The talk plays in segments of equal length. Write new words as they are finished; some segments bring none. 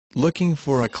Looking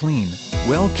for a clean,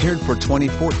 well-cared-for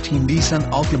 2014 Nissan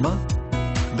Altima?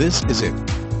 This is it.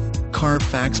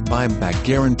 CARFAX BuyBack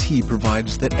Guarantee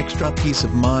provides that extra peace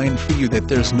of mind for you that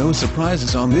there's no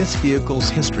surprises on this vehicle's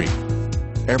history.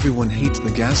 Everyone hates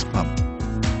the gas pump.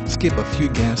 Skip a few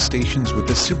gas stations with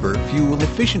the super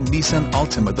fuel-efficient Nissan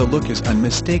Altima. The look is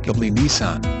unmistakably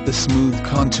Nissan. The smooth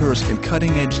contours and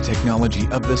cutting-edge technology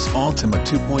of this Altima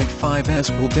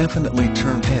 2.5S will definitely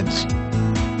turn heads.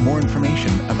 More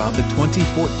information about the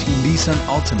 2014 Nissan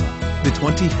Altima. The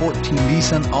 2014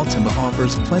 Nissan Altima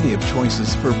offers plenty of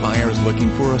choices for buyers looking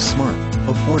for a smart,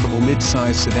 affordable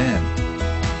mid-size sedan.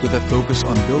 With a focus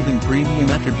on building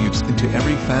premium attributes into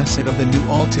every facet of the new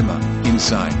Altima,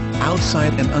 inside,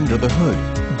 outside and under the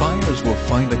hood, buyers will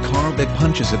find a car that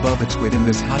punches above its weight in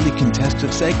this highly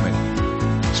contested segment.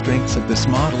 Strengths of this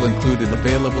model included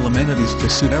available amenities to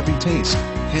suit every taste: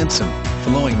 handsome,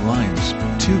 flowing lines,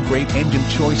 2 great engine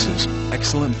choices,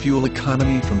 excellent fuel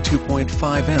economy from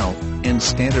 2.5L, and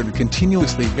standard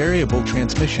continuously variable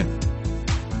transmission.